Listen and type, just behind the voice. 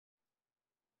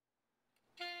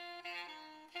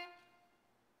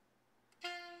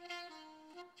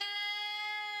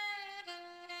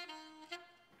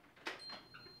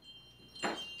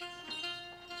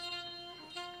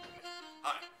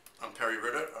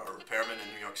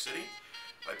York City.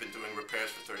 I've been doing repairs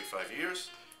for 35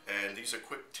 years, and these are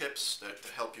quick tips that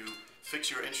help you fix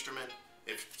your instrument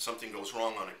if something goes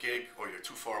wrong on a gig or you're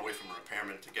too far away from a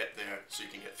repairman to get there so you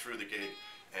can get through the gig.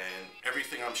 And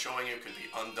everything I'm showing you can be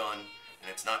undone,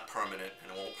 and it's not permanent,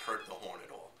 and it won't hurt the horn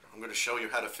at all. I'm going to show you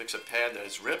how to fix a pad that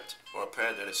is ripped or a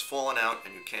pad that has fallen out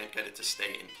and you can't get it to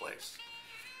stay in place.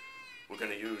 We're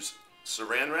going to use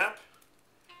saran wrap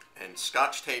and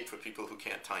Scotch tape for people who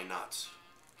can't tie knots.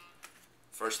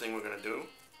 First thing we're going to do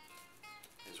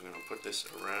is we're going to put this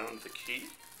around the key.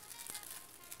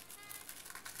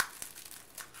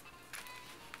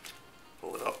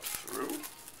 Pull it up through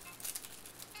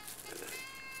and then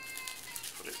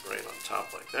put it right on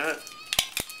top like that.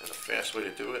 And the fast way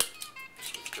to do it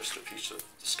is with just a piece of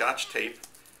Scotch tape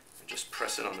and just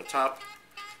press it on the top,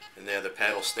 and there the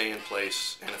pad will stay in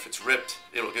place, and if it's ripped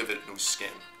it'll give it new skin,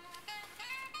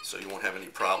 so you won't have any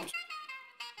problems.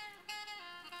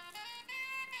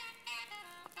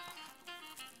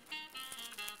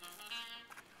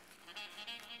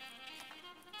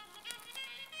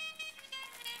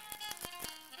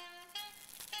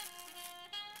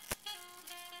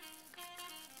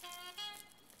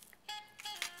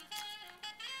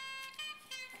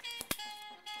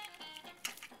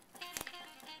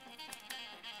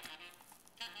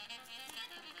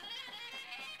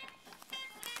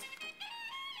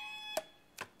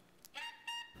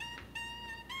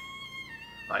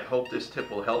 I hope this tip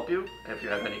will help you. If you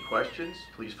have any questions,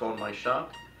 please phone my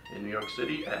shop in New York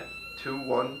City at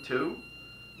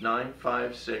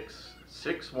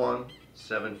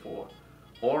 212-956-6174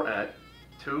 or at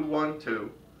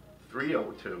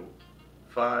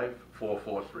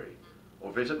 212-302-5443,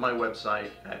 or visit my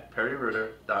website at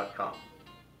perryritter.com.